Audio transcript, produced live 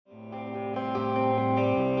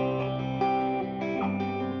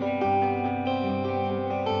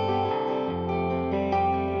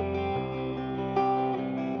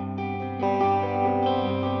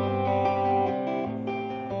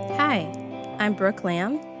I'm Brooke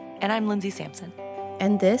Lamb. And I'm Lindsay Sampson.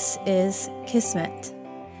 And this is Kismet,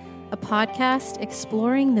 a podcast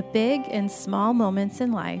exploring the big and small moments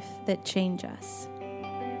in life that change us.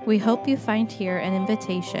 We hope you find here an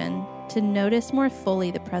invitation to notice more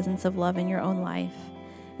fully the presence of love in your own life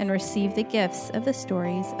and receive the gifts of the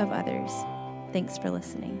stories of others. Thanks for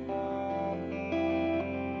listening.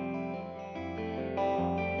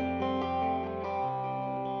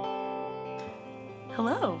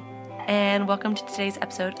 Hello, and welcome to today's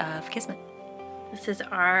episode of Kismet. This is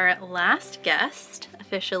our last guest,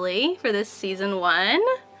 officially, for this season 1.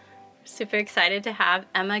 We're super excited to have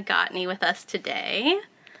Emma Gautney with us today.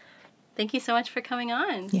 Thank you so much for coming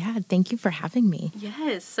on. Yeah, thank you for having me.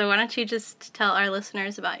 Yes, so why don't you just tell our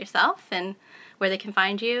listeners about yourself and where they can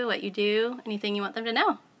find you, what you do, anything you want them to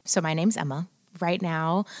know. So my name's Emma. Right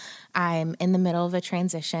now, I'm in the middle of a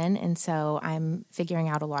transition, and so I'm figuring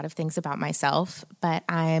out a lot of things about myself, but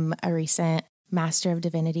I'm a recent Master of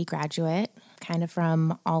Divinity graduate, kind of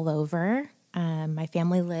from all over. My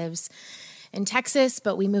family lives in Texas,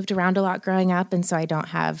 but we moved around a lot growing up, and so I don't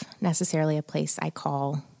have necessarily a place I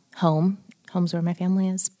call home. Home's where my family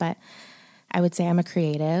is, but I would say I'm a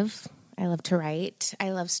creative. I love to write.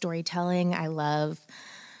 I love storytelling. I love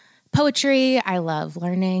poetry. I love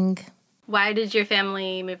learning. Why did your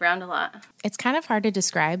family move around a lot? It's kind of hard to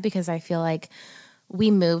describe because I feel like we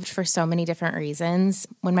moved for so many different reasons.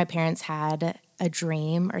 When my parents had a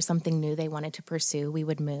dream or something new they wanted to pursue, we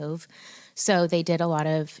would move. So they did a lot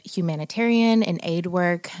of humanitarian and aid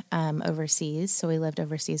work overseas. So we lived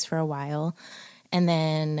overseas for a while. And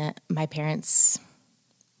then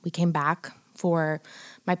we came back for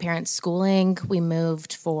my parents' schooling. We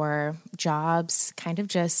moved for jobs, kind of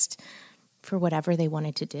just for whatever they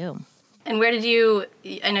wanted to do. And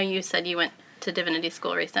I know you said you went to divinity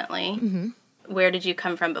school recently. Mm-hmm. Where did you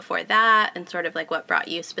come from before that, and sort of like what brought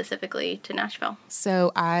you specifically to Nashville?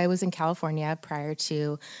 So I was in California prior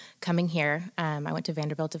to coming here. I went to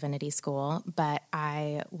Vanderbilt Divinity School, but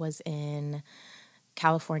I was in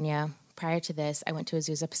California. Prior to this, I went to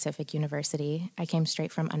Azusa Pacific University. I came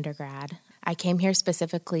straight from undergrad. I came here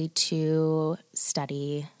specifically to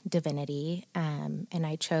study divinity, and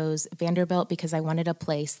I chose Vanderbilt because I wanted a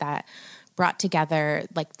place that brought together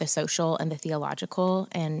like the social and the theological.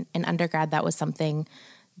 And in undergrad, that was something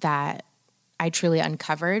that I truly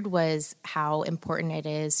uncovered, was how important it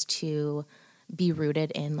is to be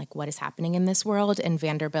rooted in like what is happening in this world. And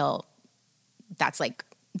Vanderbilt, that's like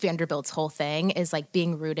Vanderbilt's whole thing, is like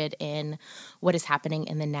being rooted in what is happening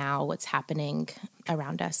in the now, what's happening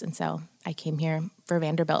around us. And so I came here for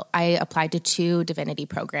Vanderbilt. I applied to 2 divinity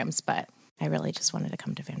programs, but I really just wanted to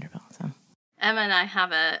come to Vanderbilt. So Emma and I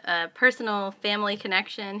have a personal family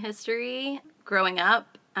connection history. Growing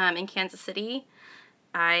up in Kansas City,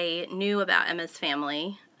 I knew about Emma's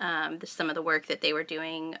family. Some of the work that they were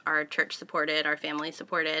doing, our church supported, our family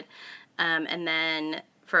supported. And then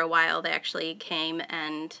for a while, they actually came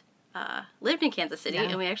and lived in Kansas City,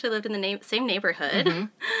 and we actually lived in the same neighborhood. Mm-hmm.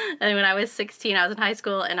 And when I was 16, I was in high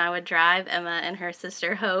school, and I would drive Emma and her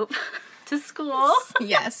sister Hope to school.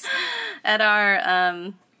 Yes. At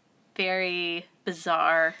our very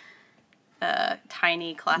bizarre,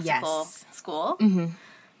 tiny classical school.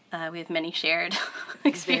 Mm-hmm. We have many shared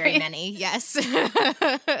experiences. Very many, yes.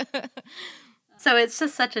 So it's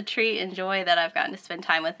just such a treat and joy that I've gotten to spend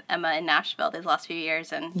time with Emma in Nashville these last few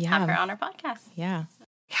years and have her on our podcast. Yeah.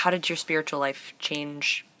 How did your spiritual life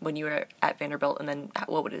change when you were at Vanderbilt, and then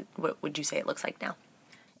what would you say it looks like now?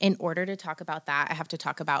 In order to talk about that, I have to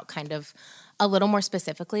talk about kind of a little more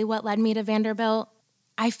specifically what led me to Vanderbilt.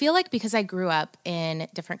 I feel like because I grew up in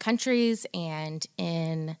different countries and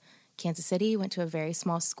in Kansas City, went to a very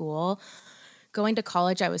small school, going to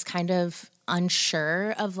college, I was kind of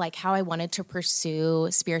unsure of like how I wanted to pursue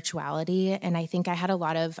spirituality. And I think I had a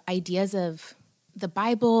lot of ideas of the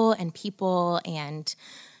Bible and people and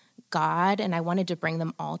God, and I wanted to bring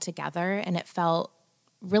them all together. And it felt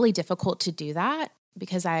really difficult to do that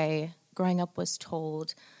because I, growing up, was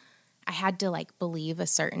told I had to like believe a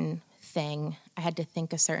certain thing. I had to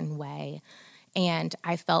think a certain way. And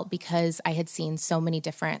I felt because I had seen so many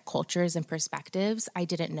different cultures and perspectives, I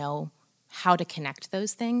didn't know how to connect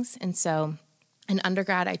those things. And so in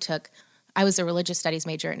undergrad, I was a religious studies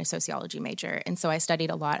major and a sociology major. And so I studied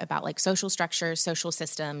a lot about like social structures, social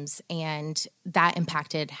systems, and that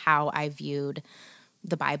impacted how I viewed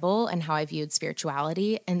the Bible and how I viewed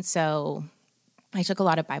spirituality. And so I took a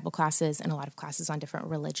lot of Bible classes and a lot of classes on different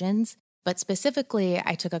religions. But specifically,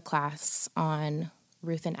 I took a class on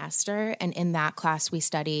Ruth and Esther. And in that class, we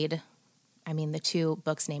studied, the 2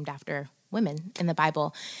 books named after women in the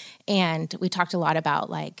Bible. And we talked a lot about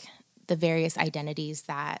like the various identities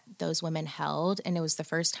that those women held. And it was the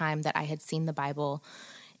first time that I had seen the Bible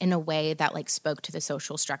in a way that like spoke to the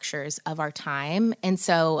social structures of our time. And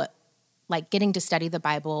so like getting to study the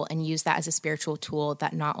Bible and use that as a spiritual tool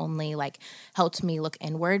that not only like helped me look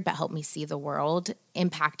inward, but helped me see the world,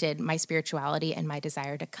 impacted my spirituality and my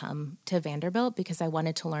desire to come to Vanderbilt, because I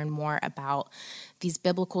wanted to learn more about these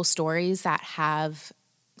biblical stories that have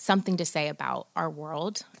something to say about our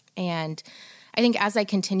world. And I think as I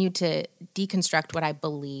continued to deconstruct what I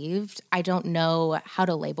believed, I don't know how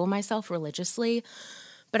to label myself religiously,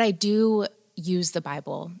 but I do use the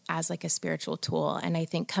Bible as like a spiritual tool. And I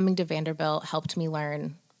think coming to Vanderbilt helped me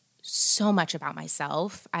learn so much about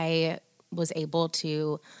myself. I was able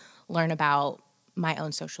to learn about my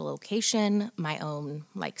own social location, my own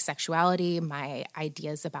like sexuality, my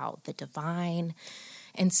ideas about the divine.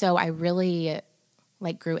 And so I really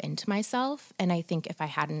like grew into myself. And I think if I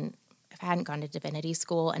hadn't gone to divinity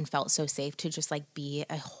school and felt so safe to just like be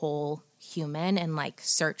a whole human and like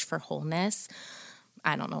search for wholeness,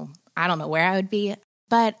 I don't know where I would be.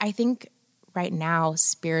 But I think right now,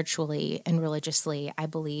 spiritually and religiously, I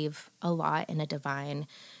believe a lot in a divine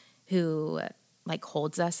who like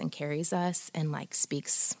holds us and carries us and like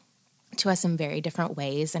speaks to us in very different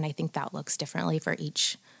ways. And I think that looks differently for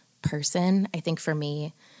each person. I think for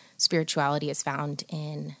me, spirituality is found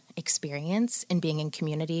in experience and being in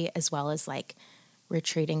community, as well as like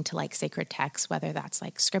retreating to like sacred texts, whether that's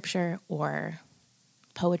like scripture or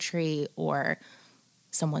poetry or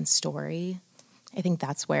someone's story. I think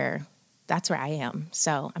that's where I am.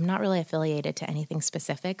 So I'm not really affiliated to anything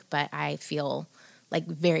specific, but I feel like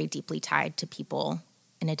very deeply tied to people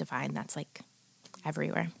in a divine that's like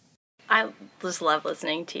everywhere. I just love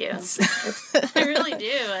listening to you. I really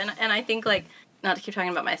do. And I think, like, not to keep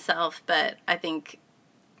talking about myself, but I think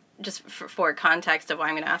just for context of why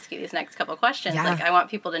I'm going to ask you these next couple of questions, like, I want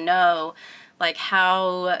people to know, like,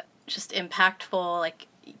 how just impactful, like,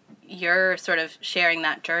 you're sort of sharing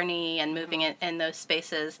that journey and moving it in those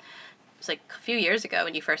spaces. It was like a few years ago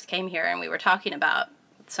when you first came here and we were talking about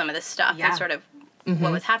some of this stuff and sort of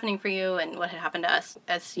what was happening for you and what had happened to us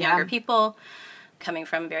as younger people, coming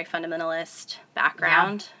from a very fundamentalist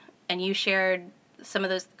background. And you shared some of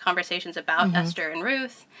those conversations about Esther and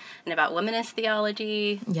Ruth and about womanist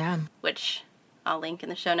theology, which I'll link in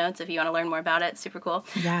the show notes if you want to learn more about it. Super cool.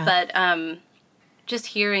 But just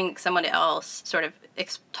hearing someone else sort of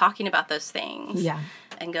talking about those things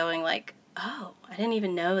and going like, oh, I didn't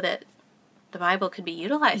even know that the Bible could be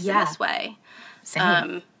utilized in this way.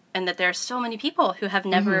 And that there are so many people who have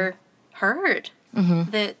never heard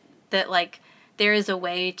that like there is a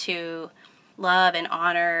way to love and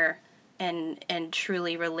honor and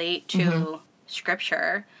truly relate to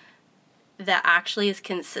Scripture that actually is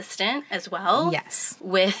consistent as well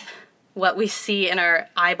with what we see in our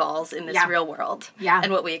eyeballs in this real world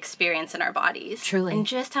and what we experience in our bodies. Truly. And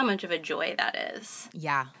just how much of a joy that is.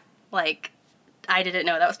 Yeah. Like, I didn't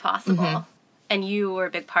know that was possible. And you were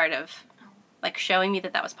a big part of, like, showing me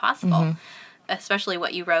that that was possible, especially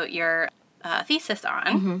what you wrote your thesis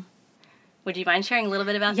on. Would you mind sharing a little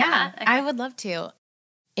bit about that? Yeah, I would love to.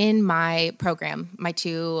 In my program, my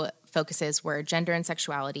two focuses were gender and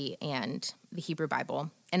sexuality and the Hebrew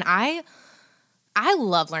Bible. And I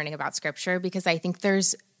love learning about Scripture because I think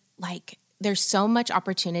there's so much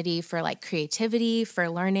opportunity for like creativity, for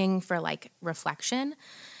learning, for like reflection.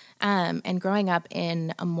 And growing up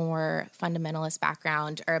in a more fundamentalist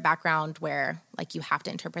background, or a background where like you have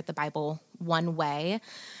to interpret the Bible one way,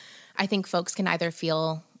 I think folks can either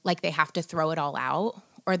feel like they have to throw it all out,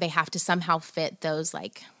 or they have to somehow fit those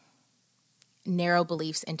like narrow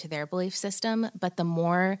beliefs into their belief system. But the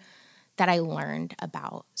more that I learned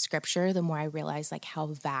about Scripture, the more I realized like how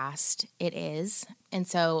vast it is. And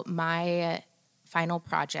so my final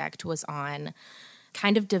project was on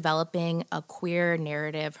kind of developing a queer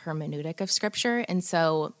narrative hermeneutic of Scripture. And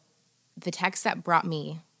so the text that brought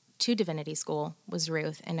me to divinity school was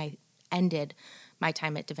Ruth, and I ended my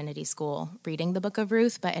time at divinity school reading the book of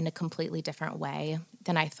Ruth, but in a completely different way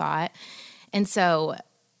than I thought. And so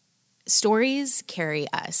stories carry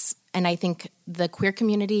us. And I think the queer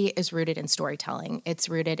community is rooted in storytelling. It's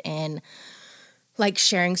rooted in like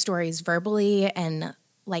sharing stories verbally and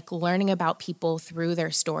like learning about people through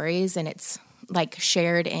their stories. And it's like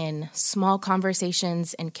shared in small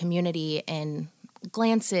conversations and community and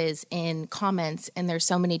glances and comments. And there's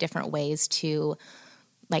so many different ways to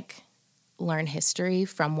like learn history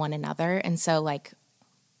from one another. And so like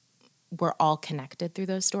we're all connected through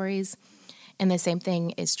those stories. And the same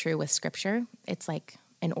thing is true with Scripture. It's like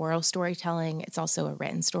an oral storytelling. It's also a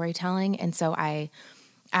written storytelling. And so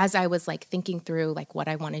as I was like thinking through like what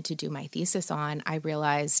I wanted to do my thesis on, I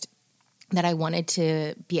realized that I wanted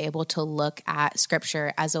to be able to look at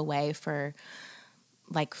scripture as a way for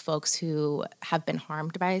like folks who have been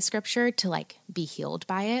harmed by scripture to like be healed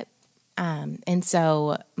by it. And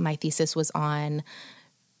so my thesis was on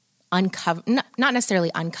not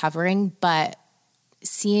necessarily uncovering, but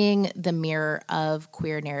seeing the mirror of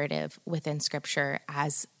queer narrative within scripture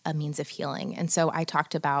as a means of healing. And so I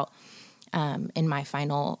talked about, in my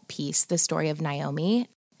final piece, the story of Naomi.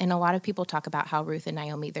 And a lot of people talk about how Ruth and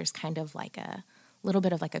Naomi, there's kind of like a little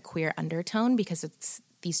bit of like a queer undertone because it's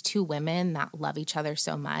these two women that love each other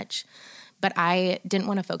so much. But I didn't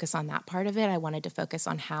want to focus on that part of it. I wanted to focus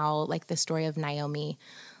on how like the story of Naomi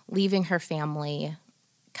leaving her family,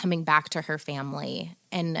 coming back to her family,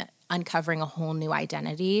 and uncovering a whole new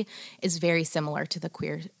identity is very similar to the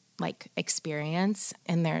queer like experience.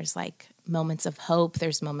 And there's like moments of hope.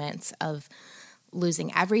 There's moments of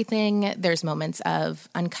losing everything. There's moments of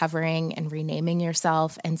uncovering and renaming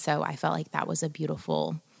yourself. And so I felt like that was a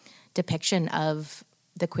beautiful depiction of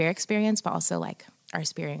the queer experience, but also like our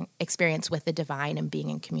experience with the divine and being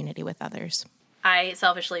in community with others. I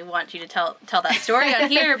selfishly want you to tell that story on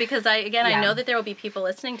here because I know that there will be people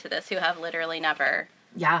listening to this who have literally never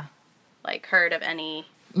like heard of any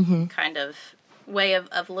kind of way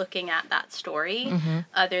of looking at that story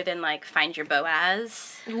other than like Find Your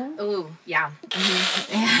Boaz. Ooh, yeah.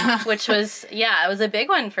 Which was, it was a big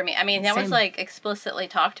one for me. I mean, that was like explicitly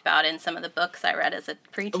talked about in some of the books I read as a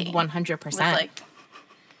preteen. 100%. Was like,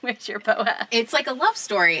 where's your Boaz? It's like a love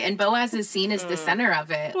story, and Boaz is seen as the center of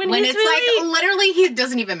it. When it's really, like, literally, he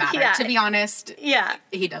doesn't even matter. Yeah. To be honest, yeah,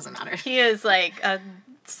 he doesn't matter. He is like a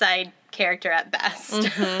side character at best.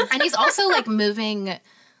 And he's also like moving,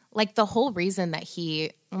 like the whole reason that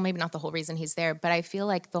maybe not the whole reason he's there, but I feel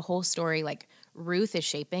like the whole story, like Ruth is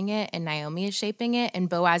shaping it and Naomi is shaping it, and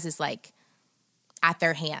Boaz is like at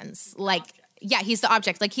their hands. Like, yeah, he's the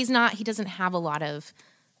object. Like he doesn't have a lot of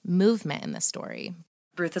movement in the story.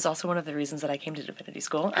 Ruth is also one of the reasons that I came to Divinity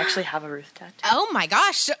School. I actually have a Ruth tattoo. Oh my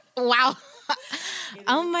gosh. Wow.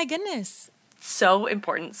 Oh my goodness. So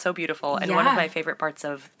important, so beautiful. And one of my favorite parts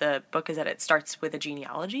of the book is that it starts with a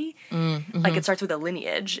genealogy. Like it starts with a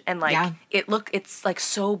lineage. And like it's like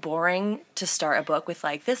so boring to start a book with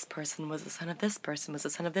like this person was the son of this person was the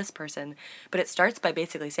son of this person. But it starts by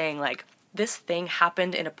basically saying like this thing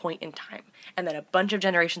happened in a point in time. And then a bunch of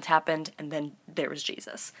generations happened and then there was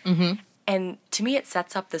Jesus. And to me, it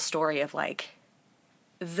sets up the story of, like,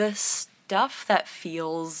 the stuff that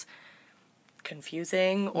feels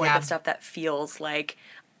confusing or the stuff that feels like,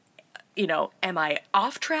 you know, am I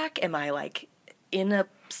off track? Am I, like, in a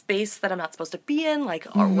space that I'm not supposed to be in? Like,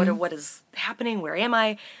 or what is happening? Where am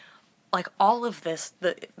I? Like, all of this,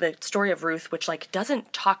 the story of Ruth, which, like,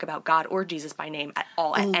 doesn't talk about God or Jesus by name at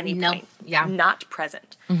all at any point. Yeah. Not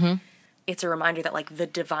present. It's a reminder that, like, the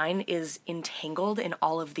divine is entangled in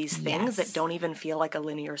all of these things that don't even feel like a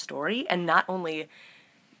linear story. And not only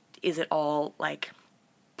is it all, like,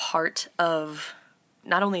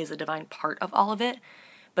 not only is the divine part of all of it,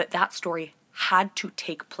 but that story had to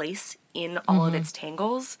take place in all of its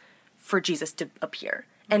tangles for Jesus to appear.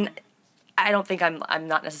 And I don't think I'm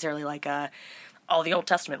not necessarily like all the Old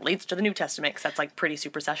Testament leads to the New Testament, because that's, like, pretty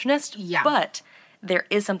supersessionist. Yeah. But there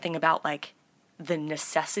is something about, like, the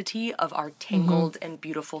necessity of our tangled and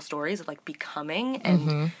beautiful stories of like becoming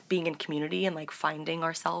and being in community and like finding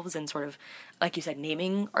ourselves and sort of, like you said,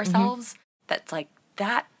 naming ourselves. That's like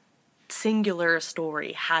that singular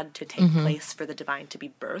story had to take place for the divine to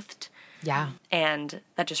be birthed. Yeah. And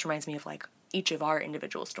that just reminds me of like each of our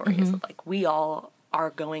individual stories of like we all are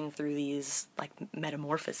going through these like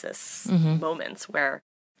metamorphosis moments where,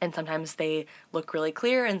 and sometimes they look really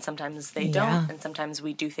clear and sometimes they don't. And sometimes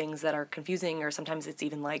we do things that are confusing, or sometimes it's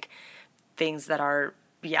even like things that are,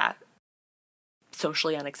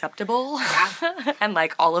 socially unacceptable. Yeah. And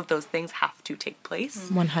like all of those things have to take place.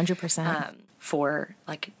 100%. For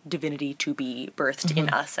like divinity to be birthed in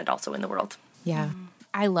us and also in the world. Yeah.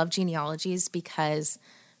 I love genealogies because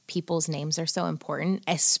people's names are so important,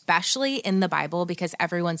 especially in the Bible, because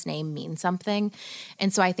everyone's name means something.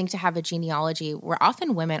 And so I think to have a genealogy where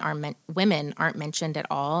often women aren't mentioned at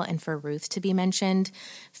all, and for Ruth to be mentioned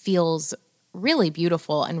feels really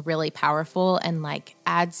beautiful and really powerful, and like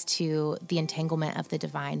adds to the entanglement of the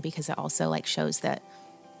divine, because it also like shows that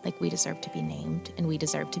like we deserve to be named and we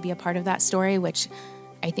deserve to be a part of that story, which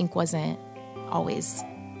I think wasn't always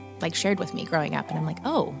like shared with me growing up. And I'm like,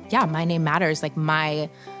 oh yeah, my name matters. Like my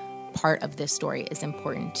part of this story is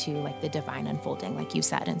important to like the divine unfolding, like you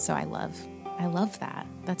said. And so I love that.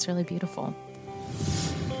 That's really beautiful.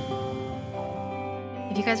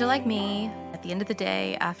 If you guys are like me, at the end of the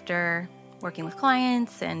day, after working with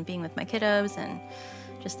clients and being with my kiddos and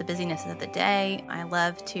just the busyness of the day, I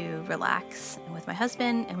love to relax with my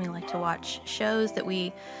husband, and we like to watch shows that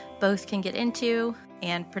we both can get into.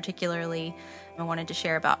 And particularly, I wanted to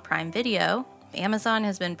share about Prime Video. Amazon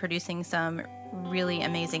has been producing some really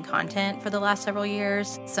amazing content for the last several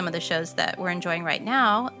years. Some of the shows that we're enjoying right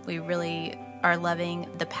now, we really are loving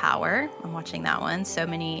The Power. I'm watching that one. So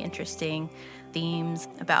many interesting themes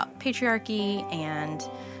about patriarchy and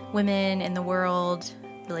women in the world.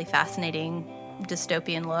 Really fascinating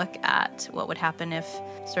dystopian look at what would happen if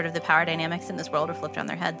sort of the power dynamics in this world were flipped on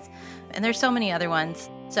their heads. And there's so many other ones.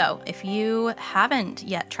 So if you haven't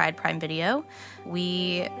yet tried Prime Video,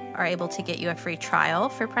 we are able to get you a free trial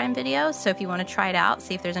for Prime Video. So if you want to try it out,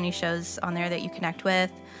 see if there's any shows on there that you connect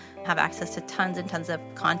with, have access to tons and tons of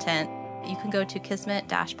content, you can go to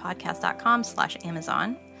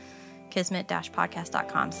kismet-podcast.com/Amazon,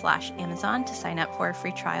 kismet-podcast.com/Amazon to sign up for a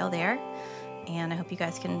free trial there. And I hope you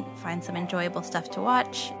guys can find some enjoyable stuff to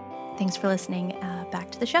watch. Thanks for listening.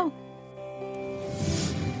 Back to the show.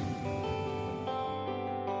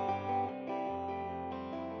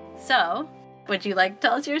 So, would you like to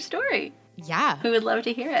tell us your story? Yeah. We would love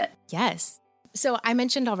to hear it. Yes. So I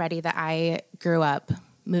mentioned already that I grew up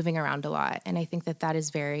moving around a lot, and I think that that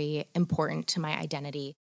is very important to my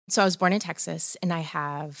identity. So I was born in Texas, and I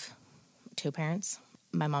have two parents,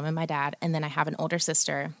 my mom and my dad, and then I have an older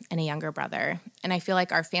sister and a younger brother. And I feel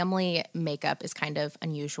like our family makeup is kind of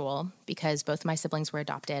unusual because both my siblings were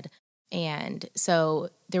adopted. And so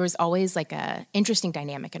there was always like a interesting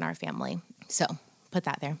dynamic in our family. So put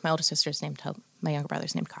that there. My older sister's named Hope. My younger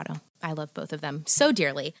brother's named Kato. I love both of them so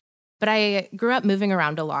dearly. But I grew up moving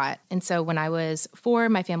around a lot. And so when I was 4,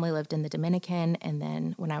 my family lived in the Dominican. And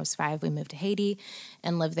then when I was 5, we moved to Haiti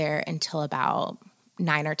and lived there until about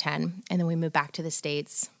 9 or 10. And then we moved back to the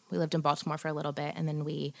States. We lived in Baltimore for a little bit. And then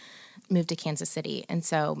we moved to Kansas City. And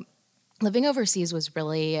so living overseas was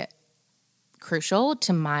really crucial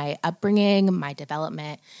to my upbringing, my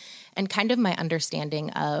development, and kind of my understanding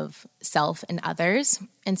of self and others.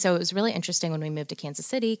 And so it was really interesting when we moved to Kansas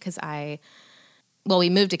City because we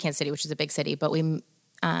moved to Kansas City, which is a big city, but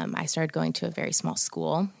I started going to a very small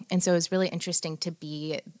school. And so it was really interesting to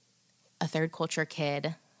be a third culture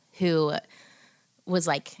kid who was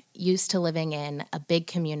like used to living in a big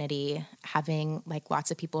community, having like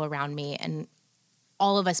lots of people around me and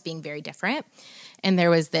all of us being very different. And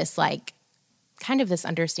there was this like kind of this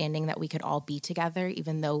understanding that we could all be together,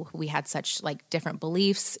 even though we had such like different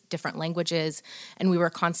beliefs, different languages, and we were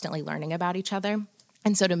constantly learning about each other.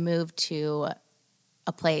 And so to move to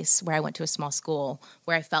a place where I went to a small school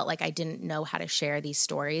where I felt like I didn't know how to share these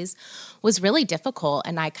stories was really difficult.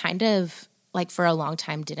 And I kind of like for a long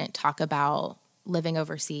time didn't talk about living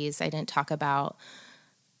overseas. I didn't talk about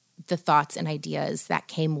the thoughts and ideas that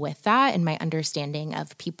came with that and my understanding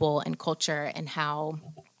of people and culture and how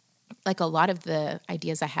like a lot of the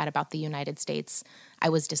ideas I had about the United States, I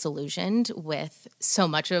was disillusioned with so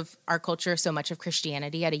much of our culture, so much of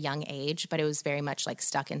Christianity at a young age, but it was very much like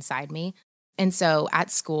stuck inside me. And so at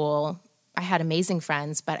school, I had amazing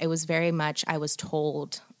friends, but it was very much, I was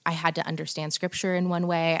told I had to understand scripture in one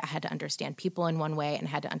way, I had to understand people in one way, and I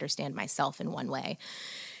had to understand myself in one way.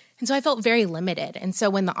 And so I felt very limited. And so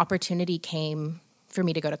when the opportunity came for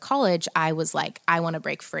me to go to college, I was like, I want to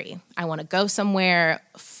break free. I want to go somewhere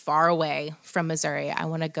far away from Missouri. I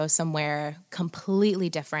want to go somewhere completely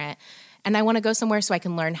different. And I want to go somewhere so I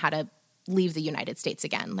can learn how to leave the United States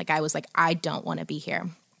again. Like I was like, I don't want to be here.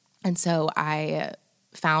 And so I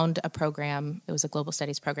found a program. It was a global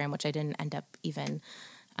studies program, which I didn't end up even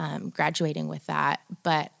graduating with that.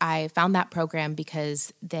 But I found that program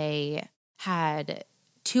because they had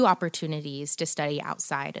 2 opportunities to study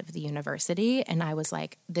outside of the university. And I was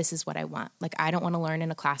like, this is what I want. Like, I don't want to learn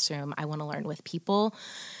in a classroom. I want to learn with people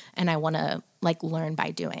and I want to like learn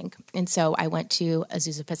by doing. And so I went to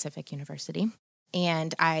Azusa Pacific University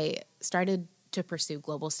and I started to pursue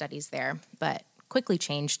global studies there, but quickly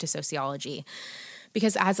changed to sociology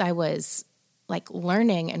because as I was like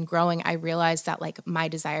learning and growing, I realized that like my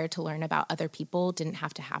desire to learn about other people didn't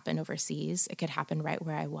have to happen overseas. It could happen right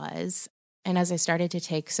where I was. And as I started to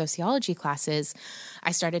take sociology classes,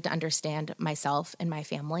 I started to understand myself and my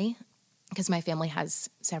family because my family has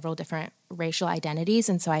several different racial identities.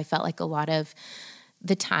 And so I felt like a lot of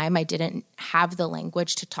the time I didn't have the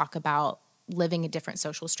language to talk about living in different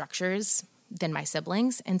social structures than my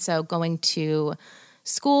siblings. And so going to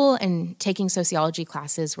school and taking sociology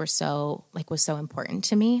classes was so important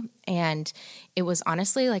to me. And it was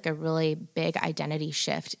honestly like a really big identity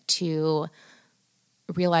shift to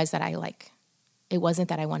realize that it wasn't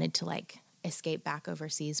that I wanted to like escape back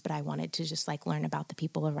overseas, but I wanted to just like learn about the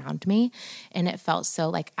people around me. And it felt so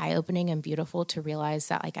like eye-opening and beautiful to realize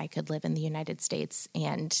that like I could live in the United States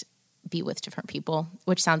and be with different people,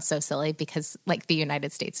 which sounds so silly because like the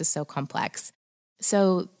United States is so complex.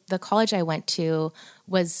 So the college I went to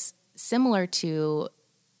was similar to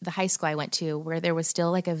the high school I went to, where there was still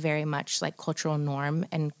like a very much like cultural norm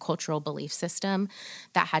and cultural belief system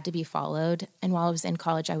that had to be followed. And while I was in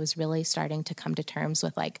college, I was really starting to come to terms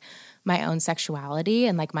with like my own sexuality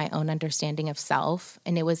and like my own understanding of self.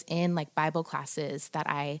 And it was in like Bible classes that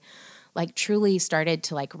I like truly started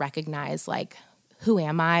to like recognize like, who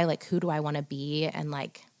am I? Like, who do I want to be? And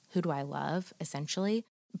like, who do I love, essentially?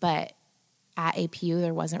 But at APU,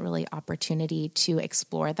 there wasn't really opportunity to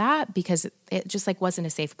explore that because it just like wasn't a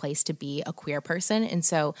safe place to be a queer person. And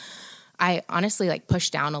so I honestly like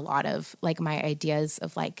pushed down a lot of like my ideas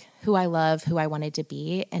of like who I love, who I wanted to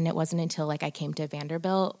be. And it wasn't until like I came to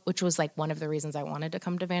Vanderbilt, which was like one of the reasons I wanted to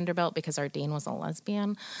come to Vanderbilt because our dean was a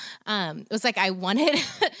lesbian. It was like I wanted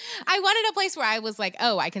a place where I was like,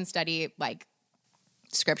 oh, I can study like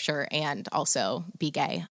scripture and also be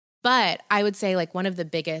gay. But I would say like one of the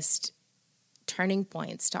biggest turning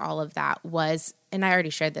points to all of that was, and I already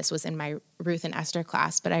shared this, was in my Ruth and Esther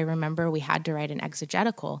class, but I remember we had to write an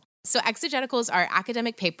exegetical. So exegeticals are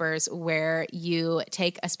academic papers where you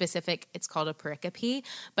take a specific, it's called a pericope,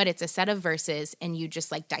 but it's a set of verses and you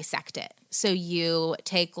just like dissect it. So you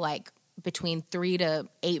take like between 3 to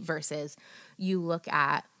 8 verses, you look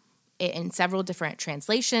at it in several different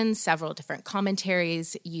translations, several different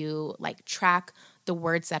commentaries, you like track the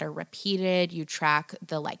words that are repeated, you track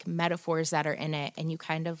the like metaphors that are in it, and you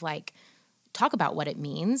kind of like talk about what it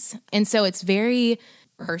means. And so it's very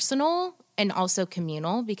personal and also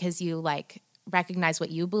communal because you like recognize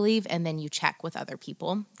what you believe and then you check with other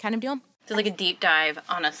people kind of deal. So like a deep dive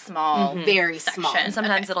on a small, very section. small. And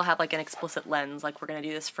sometimes it'll have like an explicit lens, like we're going to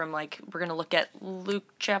do this from like, we're going to look at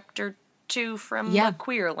Luke chapter 2 from a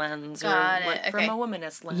queer lens or from a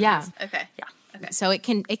womanist lens. Yeah. Okay. Yeah. Okay. So it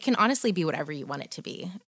can honestly be whatever you want it to be.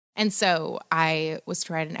 And so I was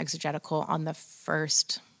to write an exegetical on the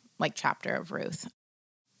first like chapter of Ruth.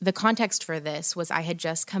 The context for this was I had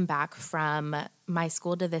just come back from my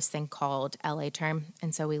school to this thing called LA term.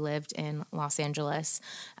 And so we lived in Los Angeles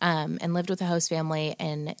and lived with a host family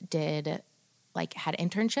and did like had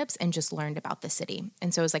internships and just learned about the city.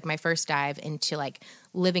 And so it was like my first dive into like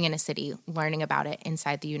living in a city, learning about it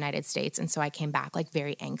inside the United States. And so I came back like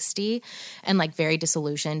very angsty and like very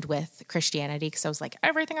disillusioned with Christianity because I was like,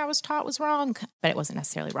 everything I was taught was wrong, but it wasn't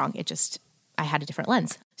necessarily wrong. It just, I had a different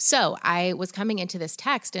lens. So I was coming into this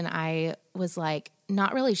text and I was like,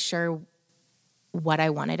 not really sure what I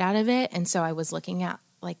wanted out of it. And so I was looking at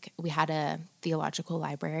like we had a theological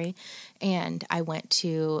library and I went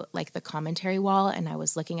to like the commentary wall and I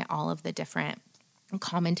was looking at all of the different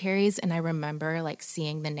commentaries. And I remember like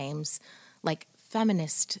seeing the names like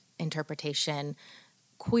feminist interpretation,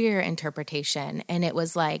 queer interpretation. And it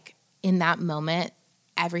was like in that moment,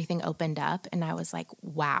 everything opened up and I was like,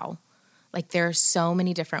 wow, like there are so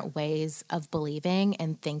many different ways of believing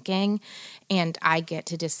and thinking. And I get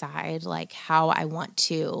to decide like how I want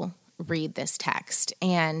to read this text.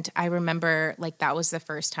 And I remember like that was the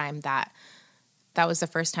first time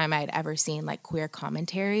I'd ever seen like queer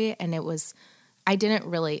commentary. And it was, I didn't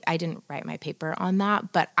write my paper on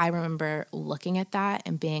that, but I remember looking at that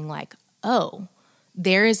and being like, oh,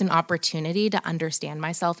 there is an opportunity to understand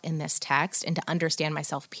myself in this text and to understand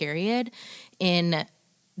myself, period, in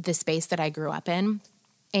the space that I grew up in.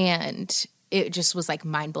 And it just was like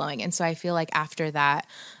mind blowing. And so I feel like after that,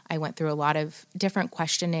 I went through a lot of different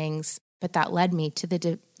questionings, but that led me to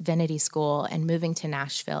the divinity school and moving to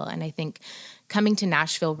Nashville. And I think coming to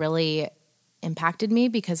Nashville really impacted me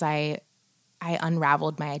because I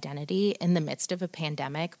unraveled my identity in the midst of a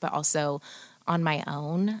pandemic, but also on my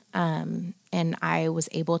own. And I was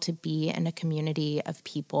able to be in a community of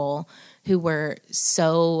people who were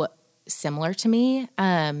so similar to me,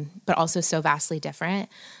 but also so vastly different.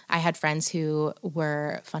 I had friends who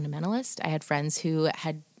were fundamentalist. I had friends who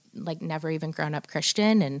had like never even grown up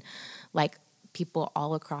Christian and like people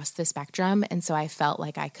all across the spectrum. And so I felt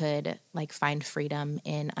like I could like find freedom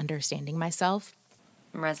in understanding myself.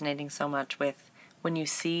 I'm resonating so much with when you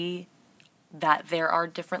see that there are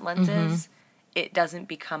different lenses, it doesn't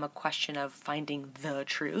become a question of finding the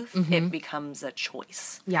truth. It becomes a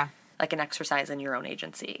choice. Yeah. Like an exercise in your own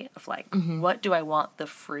agency of like, what do I want the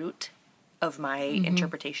fruit of my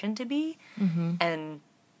interpretation to be? And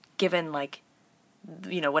given like,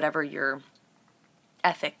 you know, whatever your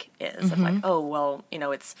ethic is of like, oh, well, you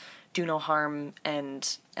know, it's do no harm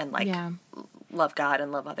and like love God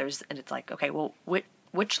and love others. And it's like, okay, well,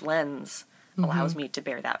 which lens allows me to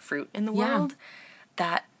bear that fruit in the world.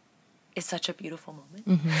 That is such a beautiful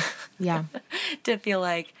moment. Yeah. To feel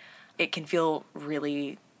like it can feel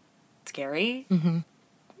really scary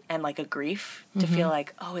and like a grief to feel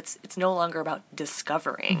like, oh, it's no longer about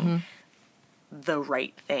discovering the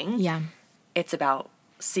right thing. Yeah. It's about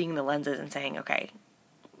seeing the lenses and saying, okay,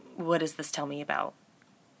 what does this tell me about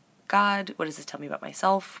God? What does this tell me about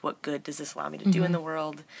myself? What good does this allow me to do in the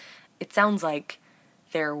world? It sounds like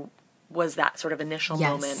there was that sort of initial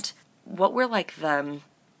moment. What were like the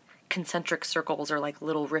concentric circles or like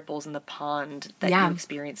little ripples in the pond that you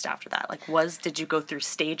experienced after that? Like, did you go through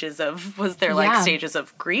stages of, was there like stages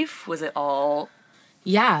of grief? Was it all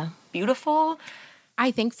beautiful?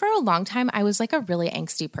 I think for a long time I was like a really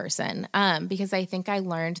angsty person because I think I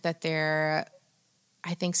learned that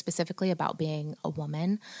I think specifically about being a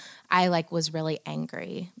woman, I like was really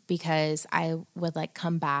angry because I would like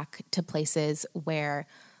come back to places where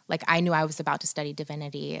like I knew I was about to study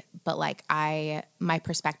divinity, but like my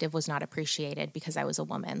perspective was not appreciated because I was a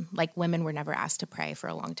woman. Like women were never asked to pray for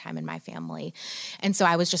a long time in my family. And so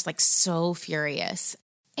I was just like so furious.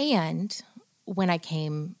 And when I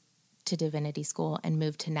came to divinity school and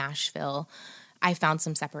moved to Nashville, I found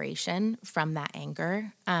some separation from that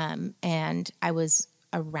anger. And I was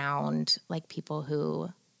around like people who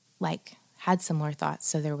like had similar thoughts.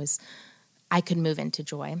 So I could move into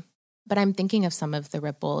joy. But I'm thinking of some of the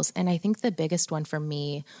ripples. And I think the biggest one for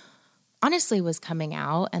me, honestly, was coming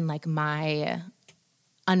out and like my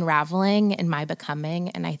unraveling and my becoming.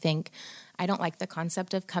 And I think I don't like the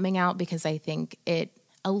concept of coming out because I think it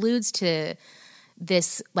alludes to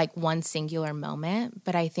this like one singular moment.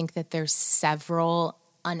 But I think that there's several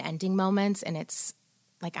unending moments, and it's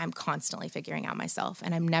like I'm constantly figuring out myself,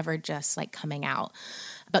 and I'm never just like coming out.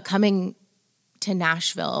 But coming to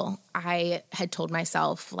Nashville, I had told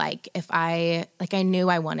myself like I knew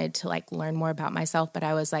I wanted to like learn more about myself, but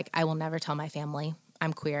I was like, I will never tell my family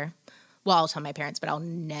I'm queer. Well, I'll tell my parents, but I'll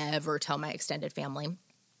never tell my extended family.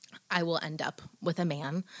 I will end up with a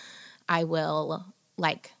man. I will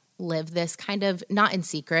like live this kind of not in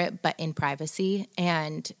secret, but in privacy.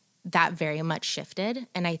 And that very much shifted.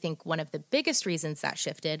 And I think one of the biggest reasons that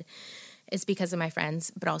shifted is because of my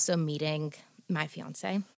friends, but also meeting my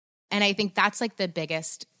fiance. And I think that's like the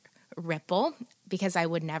biggest ripple, because I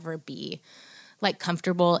would never be like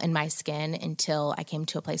comfortable in my skin until I came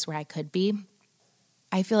to a place where I could be.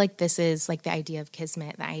 I feel like this is like the idea of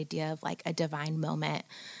kismet, the idea of like a divine moment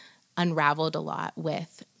unraveled a lot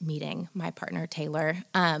with meeting my partner, Taylor.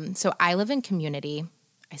 So I live in community.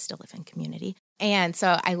 I still live in community. And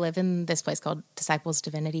so I live in this place called Disciples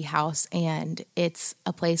Divinity House, and it's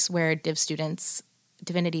a place where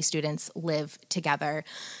divinity students live together.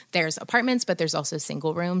 There's apartments, but there's also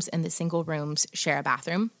single rooms, and the single rooms share a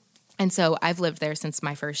bathroom. And so I've lived there since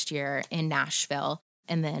my first year in Nashville.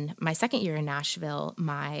 And then my second year in Nashville,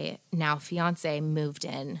 my now fiance moved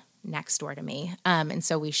in next door to me. And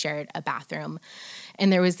so we shared a bathroom.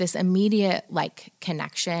 And there was this immediate like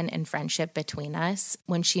connection and friendship between us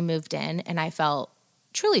when she moved in. And I felt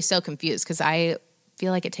truly so confused because I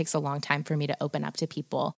feel like it takes a long time for me to open up to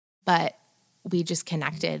people. But we just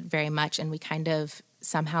connected very much, and we kind of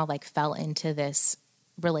somehow like fell into this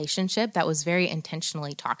relationship that was very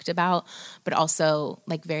intentionally talked about, but also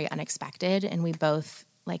like very unexpected. And we both,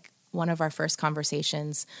 like, one of our first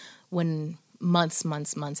conversations when months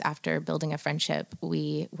after building a friendship,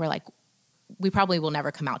 we were like, we probably will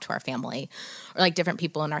never come out to our family, or like different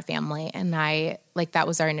people in our family. And that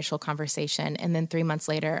was our initial conversation. And then 3 months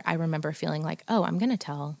later, I remember feeling like, oh, I'm going to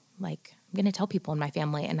tell people in my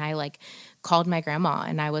family. And I like called my grandma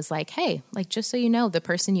and I was like, hey, like, just so you know, the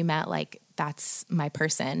person you met, like, that's my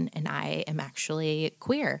person, and I am actually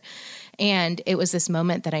queer. And it was this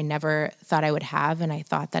moment that I never thought I would have. And I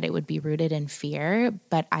thought that it would be rooted in fear.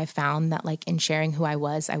 But I found that like in sharing who I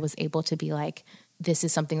was able to be like, this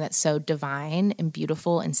is something that's so divine and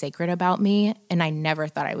beautiful and sacred about me. And I never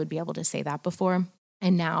thought I would be able to say that before.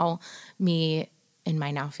 And now me and my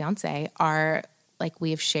now fiance are like, we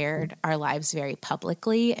have shared our lives very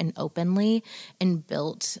publicly and openly and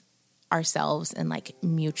built ourselves in like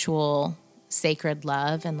mutual sacred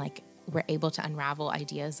love. And like, we're able to unravel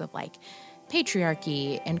ideas of like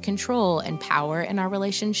patriarchy and control and power in our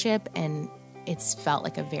relationship. And it's felt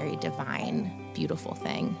like a very divine, beautiful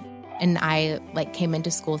thing. And I like came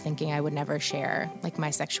into school thinking I would never share like my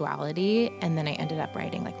sexuality. And then I ended up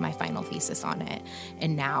writing like my final thesis on it.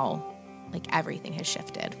 And now like everything has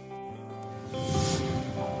shifted.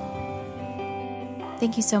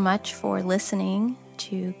 Thank you so much for listening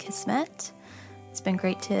to Kismet. It's been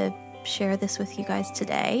great to share this with you guys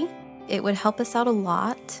today. It would help us out a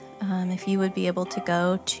lot if you would be able to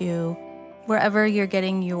go to wherever you're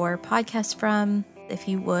getting your podcast from. If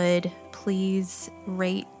you would, please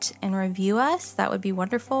rate and review us. That would be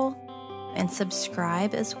wonderful. And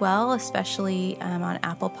subscribe as well, especially on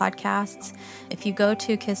Apple Podcasts. If you go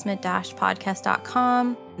to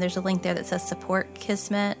kismet-podcast.com, there's a link there that says support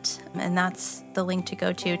Kismet, and that's the link to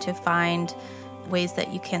go to find ways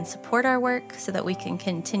that you can support our work so that we can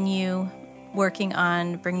continue working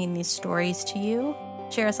on bringing these stories to you.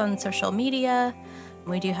 Share us on social media.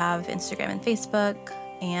 We do have Instagram and Facebook,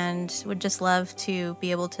 and would just love to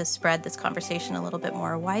be able to spread this conversation a little bit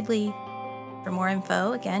more widely. For more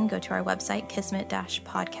info, again, go to our website,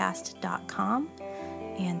 kismet-podcast.com.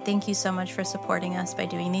 And thank you so much for supporting us by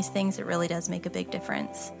doing these things. It really does make a big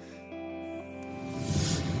difference.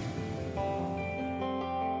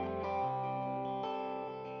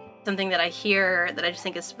 Something that I hear that I just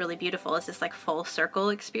think is really beautiful is this like full circle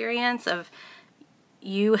experience of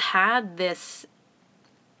you had this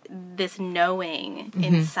knowing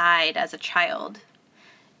inside as a child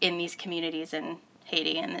in these communities in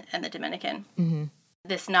Haiti and the Dominican. Mm-hmm.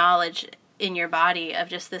 This knowledge in your body of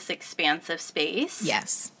just this expansive space.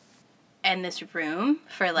 Yes. And this room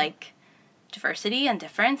for like diversity and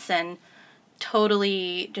difference and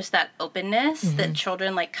totally just that openness that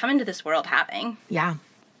children like come into this world having. Yeah.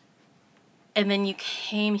 And then you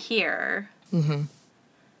came here. Mm-hmm.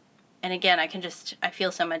 And again, I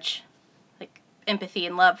feel so much like empathy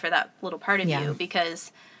and love for that little part of you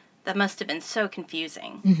because that must have been so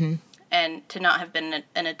confusing. Mm-hmm. And to not have been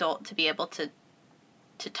an adult to be able to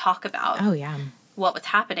talk about what was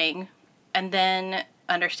happening. And then,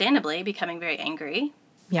 understandably, becoming very angry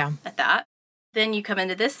at that. Then you come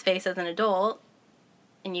into this space as an adult,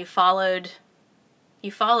 and you followed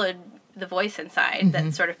the voice inside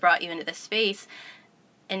that sort of brought you into this space.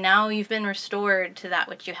 And now you've been restored to that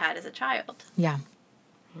which you had as a child. Yeah.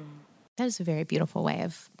 That is a very beautiful way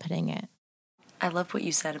of putting it. I love what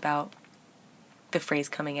you said about the phrase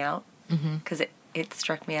coming out. Because it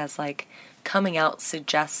struck me as like coming out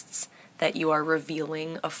suggests that you are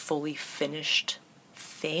revealing a fully finished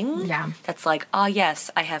thing. Yeah. That's like,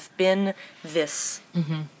 yes, I have been this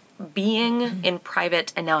being in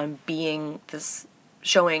private and now I'm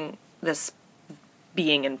showing this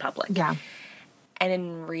being in public. Yeah. And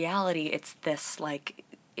in reality, it's this like,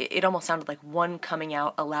 it almost sounded like one coming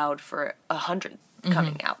out allowed for 100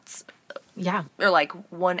 coming outs. Yeah. Or like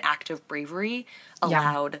one act of bravery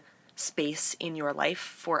allowed space in your life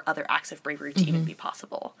for other acts of bravery to even be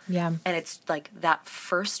possible. Yeah. And it's like that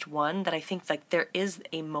first one that I think like there is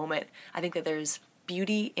a moment, I think that there's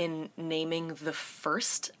beauty in naming the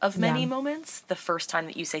first of many moments. The first time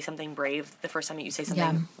that you say something brave, the first time that you say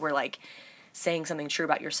something where like saying something true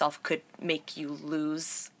about yourself could make you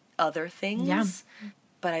lose other things. Yeah.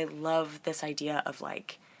 But I love this idea of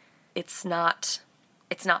like, it's not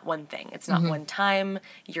one thing. It's not one time.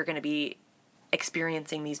 You're going to be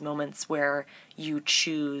experiencing these moments where you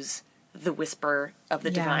choose the whisper of the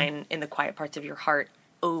divine in the quiet parts of your heart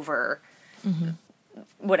over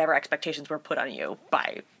whatever expectations were put on you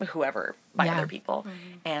by whoever, by other people.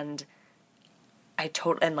 And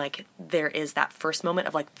and like there is that first moment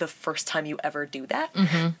of like the first time you ever do that.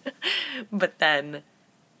 But then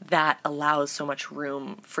that allows so much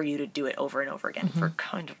room for you to do it over and over again for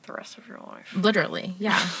kind of the rest of your life. Literally,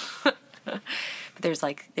 yeah.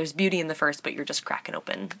 There's beauty in the first, but you're just cracking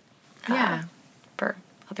open for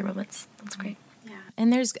other moments. That's great. Yeah.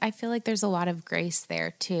 And I feel like there's a lot of grace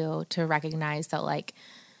there too, to recognize that like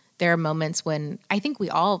there are moments when I think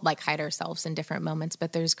we all like hide ourselves in different moments,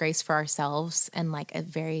 but there's grace for ourselves and like a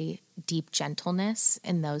very deep gentleness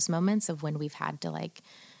in those moments of when we've had to like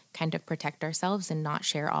kind of protect ourselves and not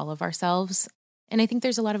share all of ourselves. And I think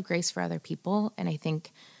there's a lot of grace for other people. And I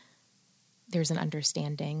think there's an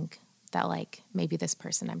understanding that like maybe this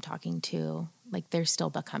person I'm talking to, like they're still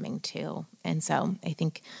becoming too. And so I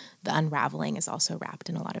think the unraveling is also wrapped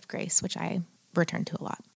in a lot of grace, which I return to a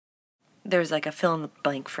lot. There's like a fill in the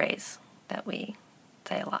blank phrase that we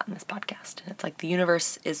say a lot in this podcast. And it's like the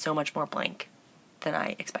universe is so much more blank than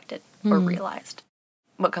I expected or realized.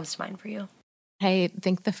 What comes to mind for you? I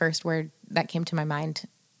think the first word that came to my mind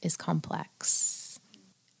is complex.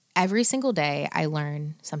 Every single day I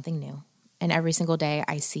learn something new. And every single day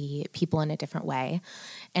I see people in a different way.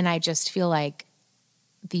 And I just feel like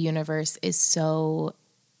the universe is so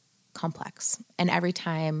complex. And every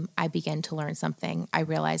time I begin to learn something, I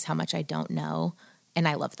realize how much I don't know. And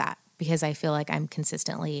I love that because I feel like I'm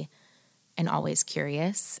consistently and always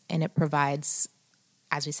curious. And it provides,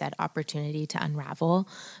 as we said, opportunity to unravel.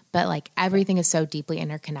 But like everything is so deeply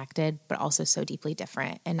interconnected, but also so deeply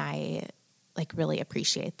different. And I like really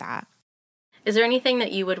appreciate that. Is there anything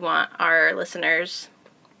that you would want our listeners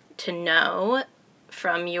to know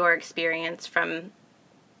from your experience, from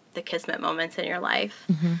the Kismet moments in your life?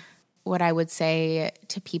 Mm-hmm. What I would say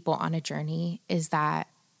to people on a journey is that,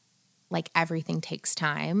 like, everything takes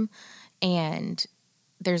time, and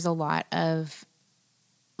there's a lot of,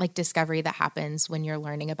 like, discovery that happens when you're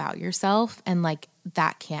learning about yourself, and, like,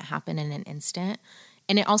 that can't happen in an instant.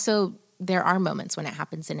 And it also, there are moments when it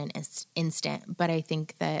happens in an instant, but I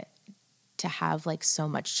think that to have, like, so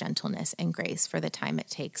much gentleness and grace for the time it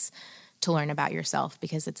takes to learn about yourself,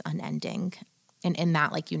 because it's unending. And in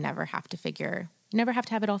that, like, you never have to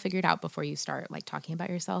have it all figured out before you start, like, talking about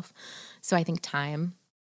yourself. So I think time.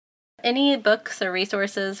 Any books or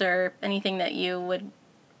resources or anything that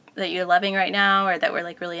you're loving right now, or that were,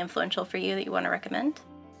 like, really influential for you that you want to recommend?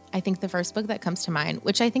 I think the first book that comes to mind,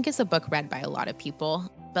 which I think is a book read by a lot of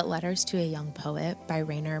people, but Letters to a Young Poet by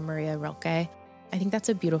Rainer Maria Rilke. I think that's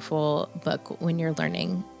a beautiful book when you're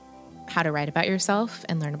learning how to write about yourself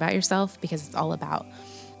and learn about yourself, because it's all about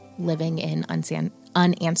living in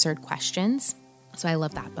unanswered questions. So I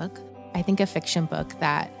love that book. I think a fiction book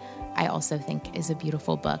that I also think is a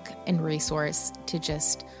beautiful book and resource to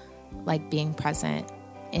just, like, being present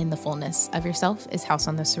in the fullness of yourself is House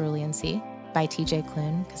on the Cerulean Sea by T.J.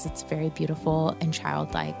 Klune, because it's very beautiful and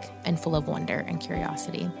childlike and full of wonder and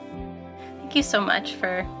curiosity. Thank you so much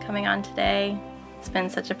for coming on today. It's been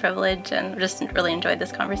such a privilege, and just really enjoyed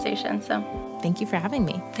this conversation. So thank you for having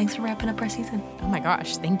me. Thanks for wrapping up our season. Oh my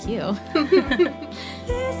gosh, thank you.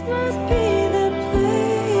 This must be